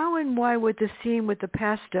 So how and why would the scene with the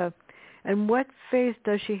pastor, and what faith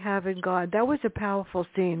does she have in God? That was a powerful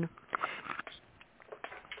scene.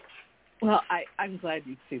 Well, I'm glad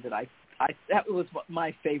you see that. That was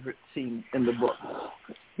my favorite scene in the book.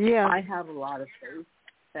 Yeah. I have a lot of faith,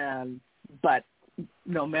 but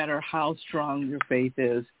no matter how strong your faith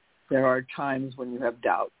is, there are times when you have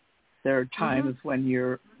doubt. There are times when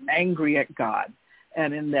you're angry at God.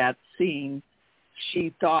 And in that scene,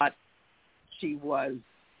 she thought she was,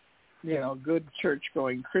 a good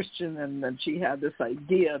church-going Christian, and then she had this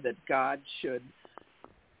idea that God should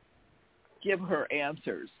give her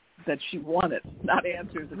answers that she wanted, not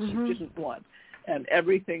answers that she didn't want. and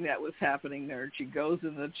everything that was happening there. She goes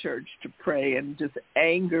in the church to pray, and just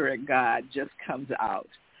anger at God just comes out.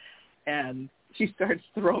 And she starts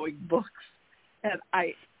throwing books. And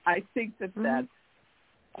I think that that's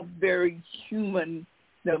a very human,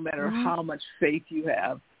 no matter how much faith you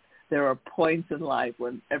have. There are points in life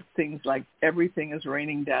when things like everything is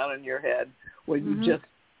raining down in your head, where you just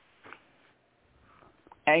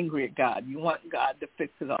angry at God. You want God to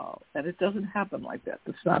fix it all. And it doesn't happen like that.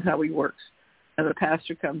 That's not how he works. And the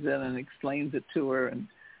pastor comes in and explains it to her, and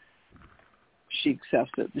she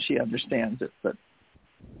accepts it and she understands it. But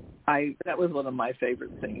that was one of my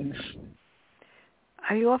favorite things.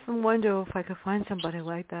 I often wonder if I could find somebody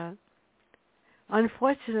like that.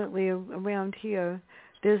 Unfortunately, around here,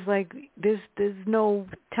 there's no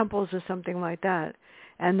temples or something like that.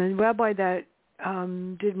 And the rabbi that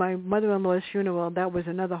did my mother-in-law's funeral, that was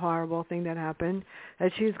another horrible thing that happened,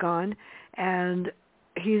 that she's gone. And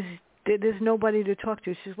there's nobody to talk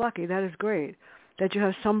to. She's lucky. That is great that you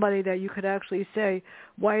have somebody that you could actually say,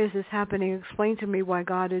 why is this happening? Explain to me why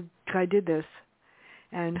God did this.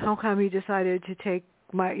 And how come he decided to take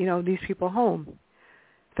these people home,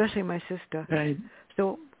 especially my sister. Right.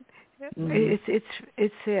 So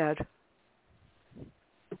it's sad.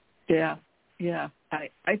 Yeah.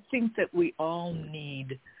 I think that we all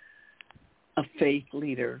need a faith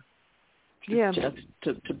leader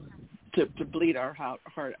to bleed our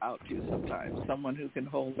heart out to sometimes, someone who can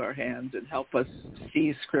hold our hands and help us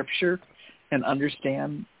see Scripture and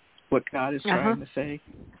understand what God is trying to say.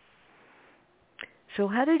 So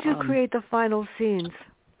how did you create the final scenes?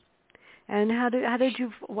 And how did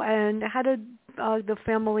the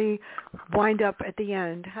family wind up at the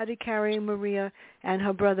end? How did Carrie and Maria and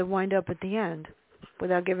her brother wind up at the end,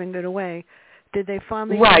 without giving it away? Did they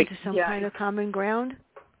finally come to some kind of common ground?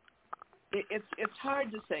 It's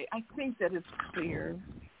hard to say. I think that it's clear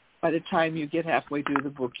by the time you get halfway through the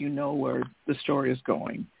book, you know where the story is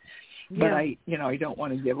going. Yeah. But I don't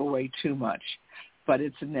want to give away too much. But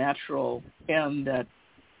it's a natural end that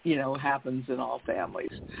happens in all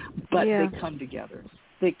families. But they come together.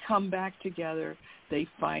 They come back together. They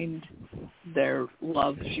find their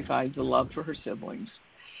love. She finds a love for her siblings.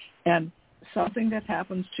 And something that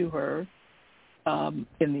happens to her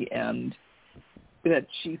in the end, that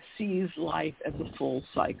she sees life as a full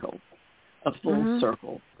cycle, a full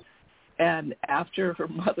circle. And after her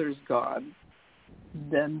mother's gone,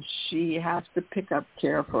 then she has to pick up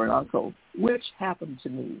care for an uncle, which happened to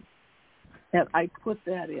me. And I put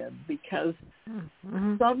that in because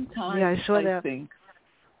sometimes I think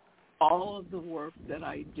all of the work that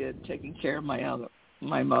I did taking care of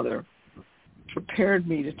my mother prepared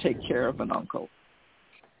me to take care of an uncle.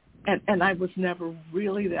 And I was never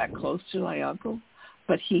really that close to my uncle,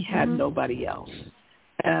 but he had nobody else.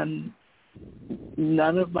 And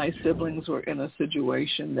none of my siblings were in a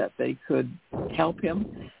situation that they could help him.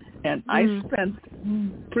 And I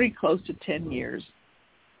spent pretty close to 10 years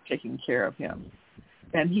taking care of him.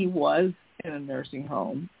 And he was in a nursing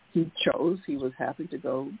home. He was happy to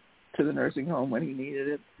go to the nursing home when he needed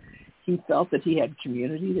it. He felt that he had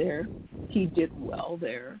community there. He did well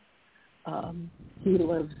there. He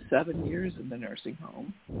lived 7 years in the nursing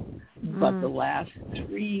home. But the last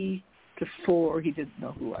 3 to 4, he didn't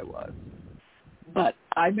know who I was. But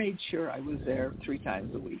I made sure I was there 3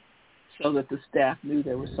 times a week so that the staff knew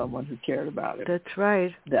there was someone who cared about him. That's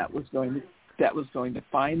right. That was going to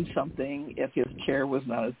find something if his care was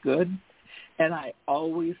not as good. And I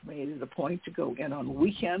always made it a point to go in on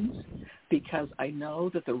weekends because I know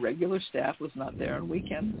that the regular staff was not there on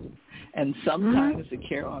weekends. And sometimes the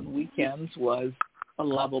care on weekends was a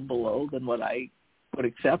level below than what I would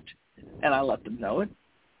accept, and I let them know it.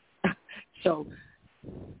 So,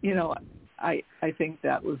 I think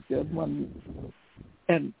that was good.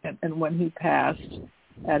 And when he passed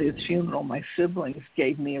at his funeral, my siblings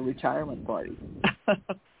gave me a retirement party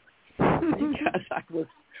because I was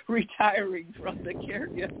retiring from the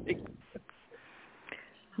caregiving.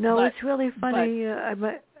 It's really funny.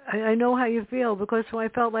 I know how you feel because I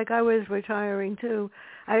felt like I was retiring too.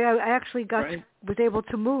 I actually was able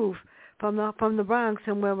to move from the Bronx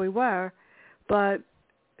and where we were, but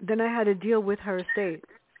then I had to deal with her estate,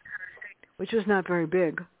 which was not very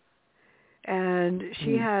big. And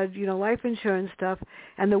she had, life insurance stuff.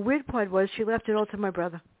 And the weird part was she left it all to my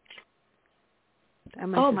brother.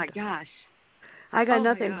 And my sister. My gosh. I got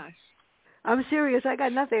nothing. My gosh. I'm serious. I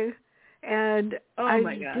got nothing. And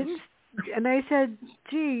and I said,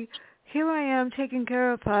 gee, here I am taking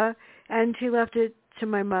care of her. And she left it to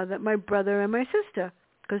my mother, my brother, and my sister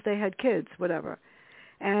because they had kids, whatever.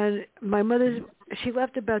 And my mother's, she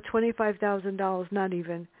left about $25,000, not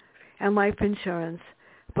even, and life insurance.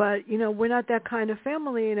 But, we're not that kind of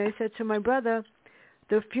family. And I said to my brother,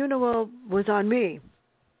 the funeral was on me.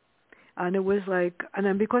 And it was like, and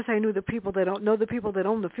then because I knew the people that own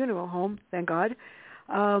the funeral home, thank God,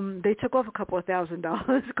 they took off a couple of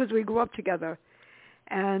 $1,000 because we grew up together.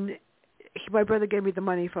 And my brother gave me the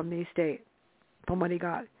money from the estate, from what he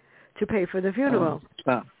got, to pay for the funeral.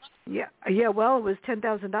 Yeah. Well, it was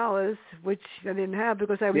 $10,000, which I didn't have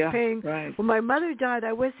because I was paying. Right. When my mother died,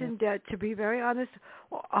 I was in debt, to be very honest,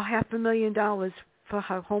 $500,000 for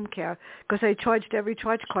her home care because I charged every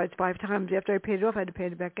charge card 5 times. After I paid it off, I had to pay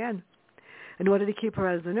it back in order to keep her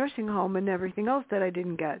out of the nursing home and everything else that I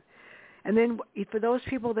didn't get. And then for those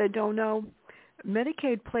people that don't know,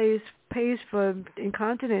 Medicaid pays for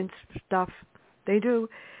incontinence stuff. They do.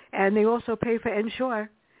 And they also pay for Ensure.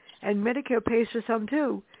 And Medicare pays for some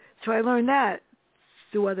too. So I learned that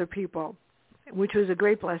through other people, which was a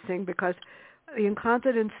great blessing because the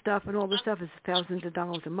incontinence stuff and all the stuff is thousands of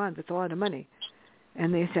dollars a month. It's a lot of money.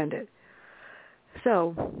 And they send it.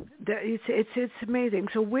 So it's amazing.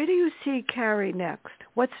 So where do you see Carrie next?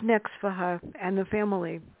 What's next for her and the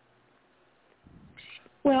family?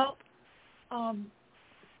 Well,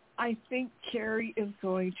 I think Carrie is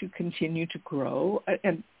going to continue to grow.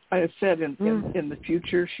 And I said in the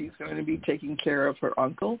future she's going to be taking care of her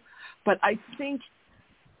uncle. But I think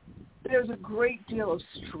there's a great deal of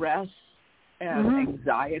stress and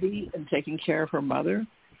anxiety in taking care of her mother.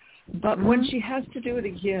 But when she has to do it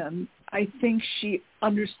again, I think she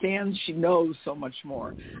understands, she knows so much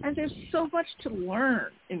more. And there's so much to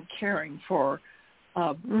learn in caring for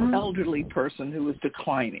an elderly person who is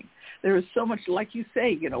declining. There is so much, like you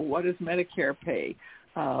say, what does Medicare pay?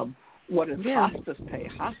 What does hospice pay?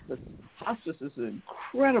 Hospice is an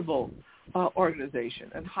incredible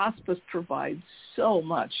organization, and hospice provides so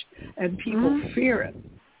much, and people fear it.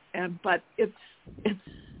 But it's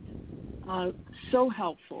so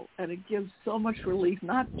helpful, and it gives so much relief,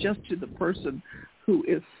 not just to the person who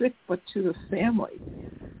is sick, but to the family.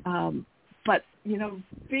 But,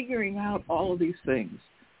 figuring out all of these things,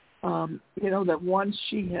 that once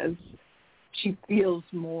she feels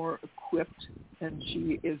more equipped and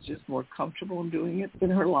she is just more comfortable in doing it in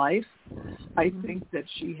her life, I think that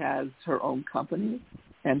she has her own company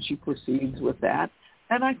and she proceeds with that.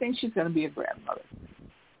 And I think she's going to be a grandmother.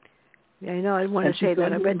 Yeah, I want to say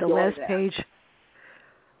that. I read the last page.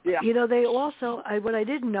 Yeah. They also, what I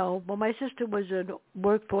didn't know, my sister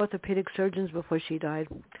worked for orthopedic surgeons before she died,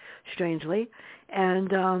 strangely.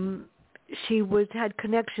 And she had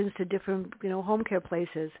connections to different, home care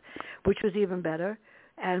places, which was even better.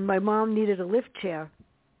 And my mom needed a lift chair,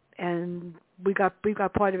 and we got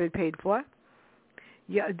part of it paid for.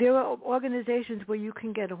 Yeah, there are organizations where you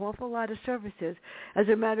can get an awful lot of services. As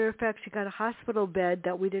a matter of fact, she got a hospital bed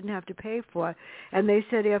that we didn't have to pay for, and they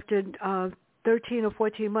said after 13 or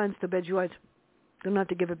 14 months, the bed's yours. You don't have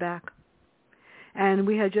to give it back. And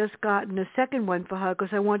we had just gotten a second one for her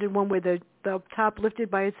because I wanted one where the top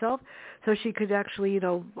lifted by itself so she could actually,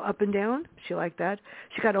 up and down. She liked that.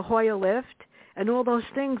 She got a Hoyer lift, and all those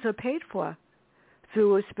things are paid for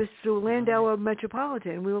through Landauer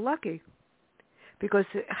Metropolitan. We were lucky. Because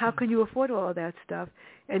how can you afford all of that stuff?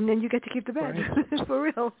 And then you get to keep the bed, for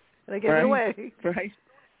real. And I give it away.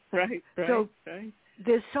 Right. So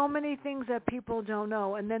there's so many things that people don't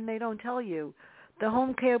know, and then they don't tell you. The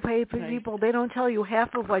home care people, they don't tell you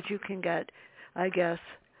half of what you can get, I guess.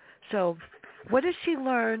 So what does she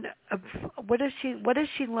learn? What does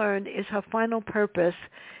she learn is her final purpose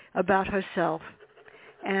about herself?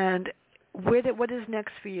 And what is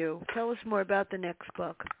next for you? Tell us more about the next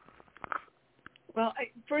book. Well,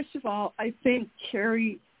 first of all, I think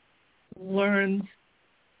Carrie's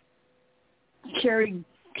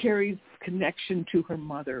connection to her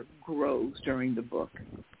mother grows during the book.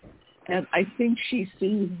 And I think she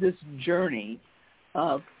sees this journey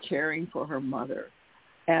of caring for her mother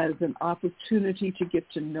as an opportunity to get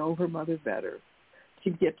to know her mother better, to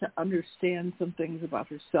get to understand some things about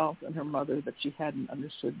herself and her mother that she hadn't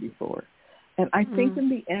understood before. And I think in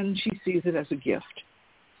the end she sees it as a gift.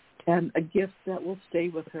 And a gift that will stay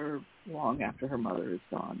with her long after her mother is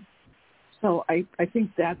gone. So I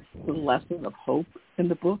think that's the lesson of hope in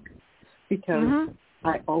the book, because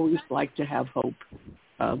I always like to have hope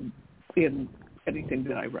in anything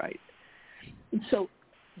that I write. And so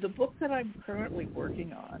the book that I'm currently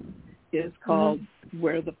working on is called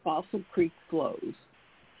Where the Fossil Creek Flows.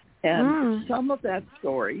 And some of that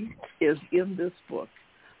story is in this book,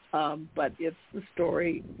 but it's the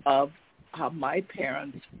story of how my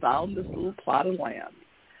parents found this little plot of land,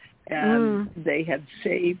 and they had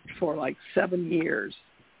saved for like 7 years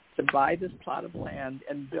to buy this plot of land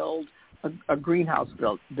and build a greenhouse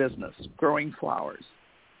business growing flowers.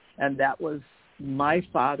 And that was my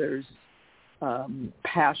father's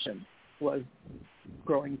passion, was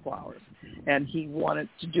growing flowers. And he wanted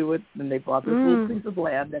to do it, and they bought this little piece of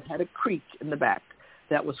land that had a creek in the back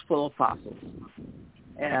that was full of fossils.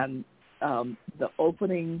 And the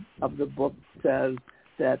opening of the book says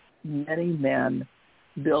that many men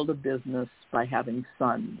build a business by having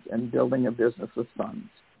sons and building a business with sons.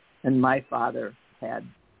 And my father had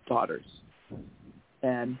daughters.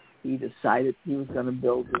 And he decided he was going to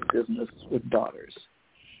build his business with daughters.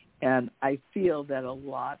 And I feel that a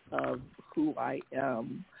lot of who I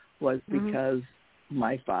am was because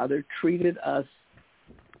my father treated us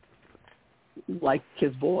like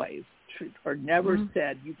his boys, or never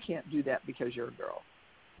said, you can't do that because you're a girl.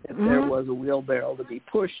 If there was a wheelbarrow to be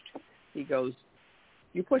pushed, he goes,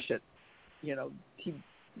 you push it. You know,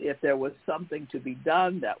 if there was something to be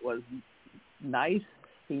done that was nice,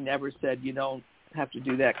 he never said, you don't have to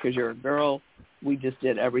do that because you're a girl. We just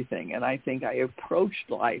did everything. And I think I approached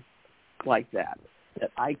life like that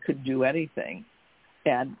I could do anything.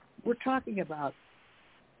 And we're talking about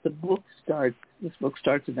this book starts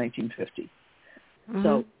in 1950.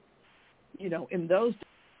 So, you know, in those days,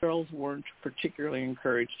 girls weren't particularly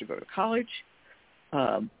encouraged to go to college.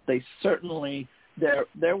 They certainly,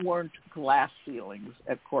 there weren't glass ceilings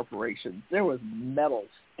at corporations. There was metal,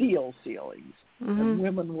 steel ceilings. And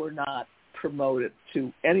women were not promoted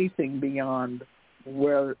to anything beyond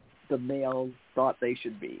where the males thought they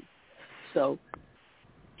should be. So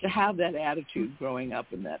to have that attitude growing up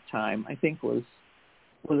in that time, I think was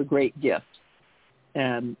a great gift.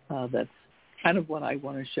 And that's kind of what I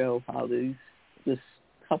want to show, how this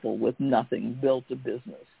couple with nothing built a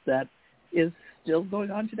business that is still going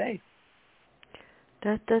on today.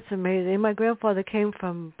 That's amazing. My grandfather came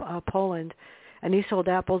from Poland, and he sold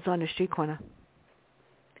apples on the street corner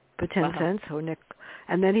for 10 cents or nickel.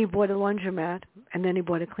 And then he bought a laundromat, and then he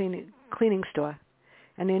bought a cleaning store.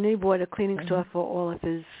 And then he bought a cleaning store for all of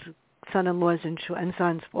his son-in-laws and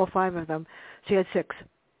sons, all 5 of them. So he had 6.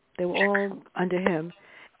 They were all under him.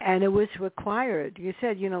 And it was required. You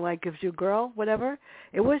said, you know, like if you're a girl, whatever.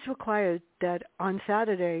 It was required that on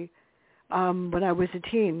Saturday, when I was a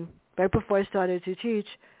teen, right before I started to teach,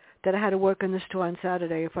 that I had to work in the store on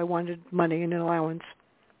Saturday if I wanted money and an allowance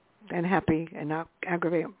and happy and not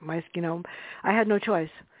aggravate my, you know. I had no choice.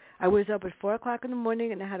 I was up at 4 o'clock in the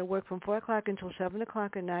morning, and I had to work from 4 o'clock until 7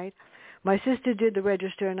 o'clock at night. My sister did the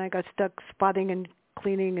register, and I got stuck spotting and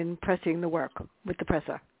cleaning and pressing the work with the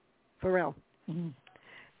presser, for real.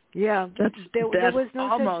 Yeah, there was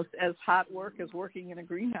no almost as hot work as working in a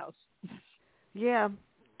greenhouse. Yeah,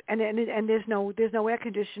 and there's no air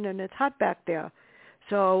conditioning, and it's hot back there.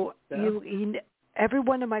 So every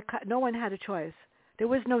one of no one had a choice. There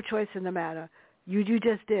was no choice in the matter. You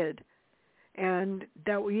just did. And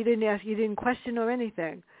that you didn't ask, you didn't question or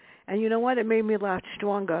anything. And you know what? It made me a lot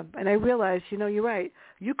stronger. And I realized, you know, you're right.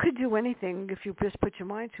 You could do anything if you just put your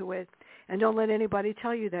mind to it, and don't let anybody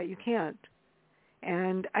tell you that you can't.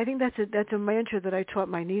 And I think that's a mantra that I taught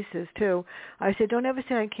my nieces too. I said, don't ever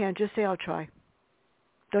say I can't. Just say I'll try.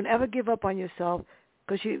 Don't ever give up on yourself,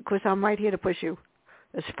 because I'm right here to push you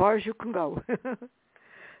as far as you can go.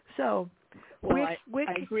 So, well, I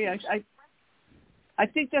agree. I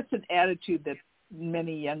think that's an attitude that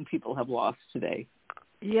many young people have lost today.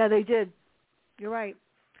 Yeah, they did. You're right.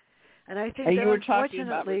 And I think that, you were talking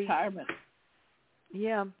about retirement.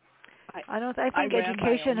 Yeah. I think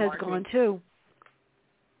education has gone too.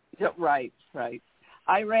 Yeah, right.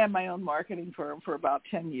 I ran my own marketing firm for about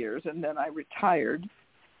 10 years, and then I retired,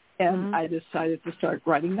 and I decided to start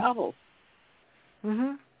writing novels.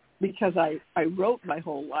 Because I wrote my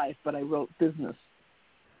whole life, but I wrote business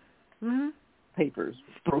papers,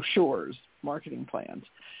 brochures, marketing plans.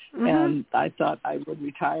 And I thought I would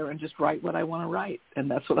retire and just write what I want to write, and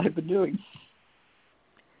that's what I've been doing.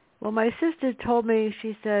 Well, my sister told me,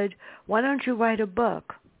 she said, why don't you write a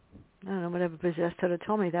book? I don't know, whatever possessed her to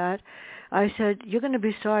tell me that. I said, you're going to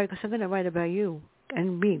be sorry because I'm going to write about you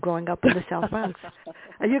and me growing up in the South Bronx.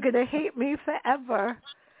 And you're going to hate me forever.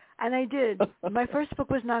 And I did. My first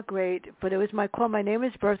book was not great, but it was My Name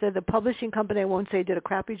is Bertha. The publishing company, I won't say, did a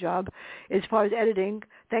crappy job as far as editing.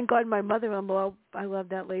 Thank God my mother-in-law, I love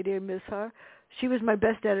that lady, I miss her. She was my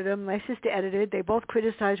best editor. My sister edited. They both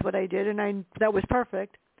criticized what I did, and that was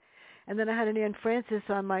perfect. And then I had an Aunt Frances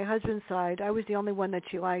on my husband's side. I was the only one that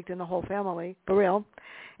she liked in the whole family, for real.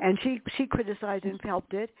 And she criticized and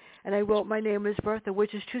helped it. And I wrote My Name is Bertha,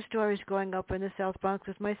 which is true stories growing up in the South Bronx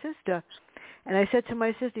with my sister. And I said to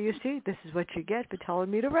my sister, you see, this is what you get for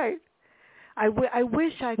telling me to write. I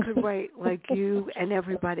wish I could write like you and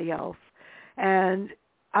everybody else. And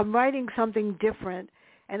I'm writing something different.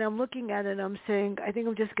 and I'm looking at it and I'm saying, I think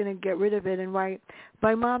I'm just going to get rid of it and write.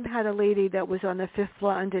 My mom had a lady that was on the 5th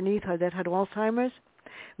floor underneath her that had Alzheimer's.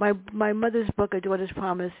 My mother's book, A Daughter's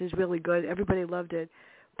Promise, is really good. Everybody loved it.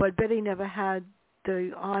 But Betty never had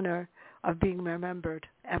the honor of being remembered,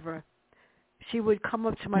 ever. She would come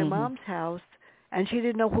up to my mom's house, and she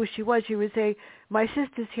didn't know who she was. She would say, my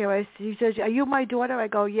sister's here. She says, are you my daughter? I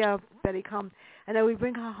go, yeah, Betty, come. And I would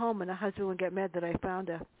bring her home, and her husband would get mad that I found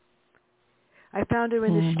her. I found her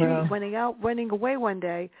in the street, running away one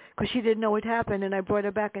day because she didn't know what happened, and I brought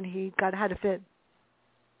her back, and he had a fit.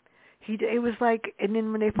 It was like, and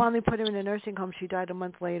then when they finally put her in a nursing home, she died a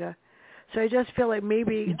month later. So I just feel like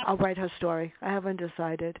maybe I'll write her story. I haven't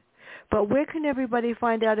decided. But where can everybody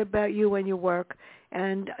find out about you and your work?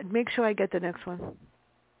 And make sure I get the next one.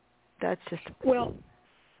 That's just... Well,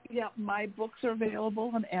 yeah, my books are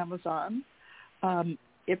available on Amazon.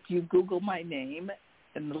 If you Google my name,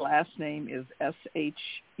 and the last name is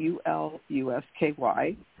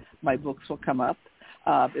Shulusky, my books will come up.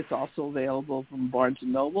 It's also available from Barnes &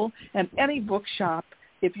 Noble. And any bookshop,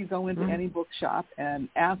 if you go into any bookshop and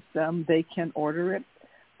ask them, they can order it.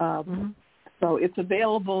 So it's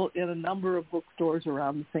available in a number of bookstores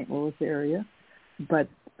around the St. Louis area, but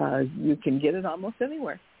you can get it almost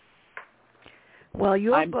anywhere. Well,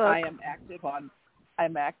 I'm active on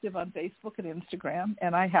Facebook and Instagram,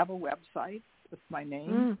 and I have a website with my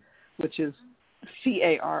name, which is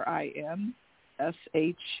CarinShulusky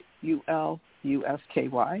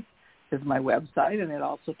is my website, and it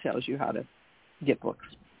also tells you how to get books.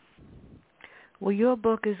 Well, your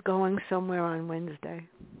book is going somewhere on Wednesday,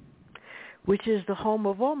 which is the home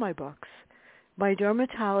of all my books. My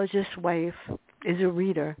dermatologist's wife is a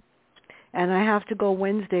reader, and I have to go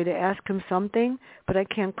Wednesday to ask him something, but I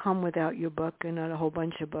can't come without your book and not a whole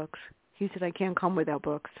bunch of books. He said I can't come without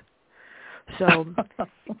books. So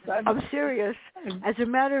I'm serious. As a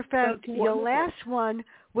matter of fact, your last one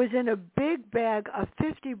was in a big bag of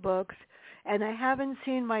 50 books, and I haven't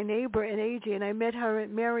seen my neighbor in ages, and I met her,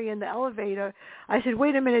 Mary, in the elevator. I said,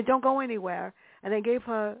 wait a minute, don't go anywhere. And I gave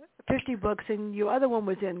her 50 books, and your other one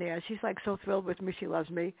was in there. She's like so thrilled with me. She loves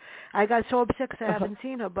me. I got so upset because I haven't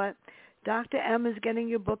seen her, but Dr. M is getting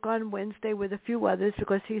your book on Wednesday with a few others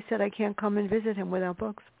because he said I can't come and visit him without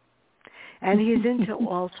books. And he's into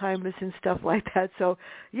Alzheimer's and stuff like that. So,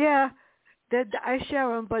 yeah, I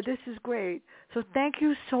share him, but this is great. So thank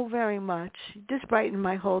you so very much. This brightened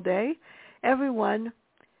my whole day. Everyone,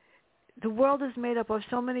 the world is made up of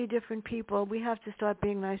so many different people. We have to start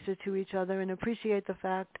being nicer to each other and appreciate the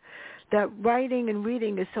fact that writing and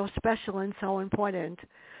reading is so special and so important.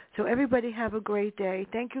 So everybody have a great day.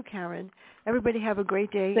 Thank you, Carin. Everybody have a great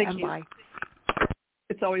day, and bye.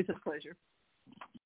 It's always a pleasure.